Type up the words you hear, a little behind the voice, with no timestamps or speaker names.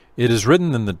It is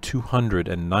written in the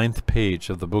 209th page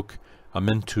of the book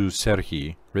Amintu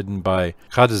Serhi, written by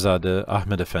Khadzadeh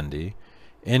Ahmed Effendi.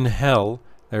 In hell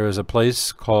there is a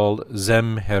place called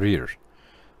Zemherir.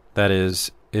 That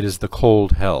is, it is the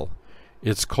cold hell.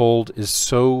 Its cold is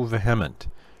so vehement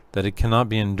that it cannot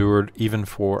be endured even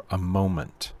for a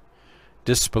moment.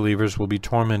 Disbelievers will be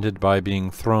tormented by being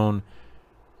thrown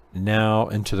now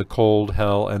into the cold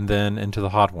hell and then into the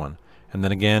hot one, and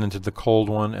then again into the cold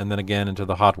one, and then again into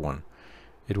the hot one.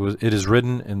 It is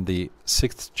written in the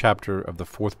 6th chapter of the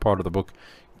 4th part of the book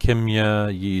Kimya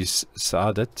Yis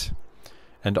Saadet,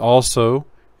 and also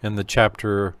in the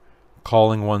chapter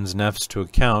calling one's nafs to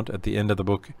account at the end of the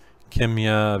book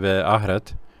Kimya ve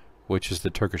Ahret, which is the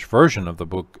Turkish version of the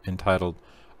book entitled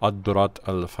Ad-Durat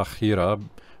al-Fakhira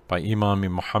by Imam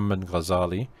Muhammad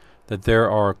Ghazali, that there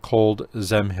are cold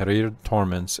Zemherir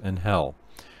torments in hell.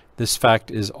 This fact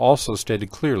is also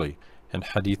stated clearly in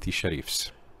Hadithi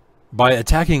Sharifs. By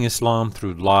attacking Islam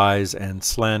through lies and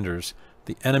slanders,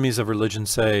 the enemies of religion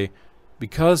say,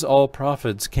 because all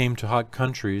prophets came to hot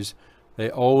countries, they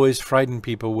always frightened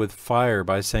people with fire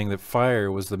by saying that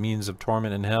fire was the means of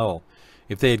torment in hell.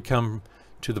 If they had come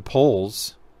to the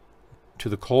poles, to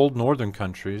the cold northern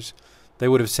countries, they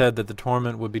would have said that the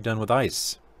torment would be done with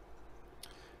ice.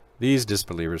 These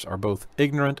disbelievers are both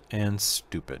ignorant and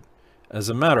stupid. As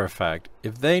a matter of fact,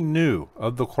 if they knew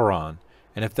of the Quran,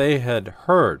 and if they had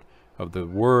heard of the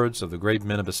words of the great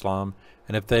men of Islam,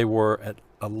 and if they were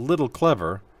a little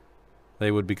clever,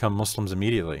 they would become Muslims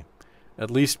immediately. At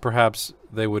least perhaps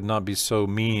they would not be so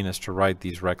mean as to write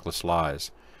these reckless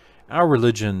lies. Our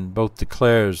religion both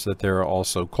declares that there are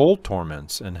also cold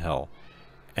torments in hell,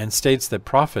 and states that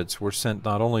prophets were sent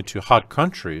not only to hot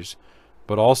countries,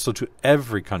 but also to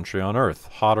every country on earth,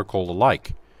 hot or cold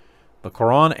alike. The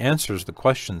Quran answers the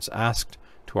questions asked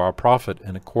to our prophet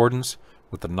in accordance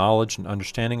with the knowledge and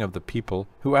understanding of the people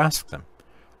who ask them.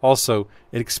 Also,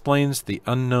 it explains the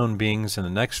unknown beings in the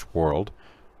next world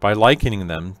by likening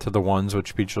them to the ones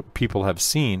which people have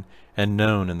seen and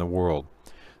known in the world.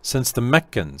 Since the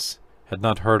Meccans had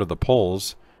not heard of the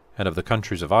poles and of the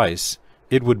countries of ice,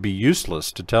 it would be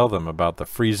useless to tell them about the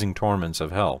freezing torments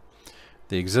of hell.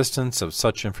 The existence of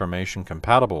such information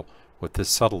compatible with this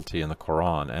subtlety in the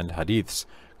Quran and Hadiths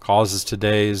causes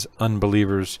today's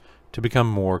unbelievers to become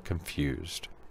more confused.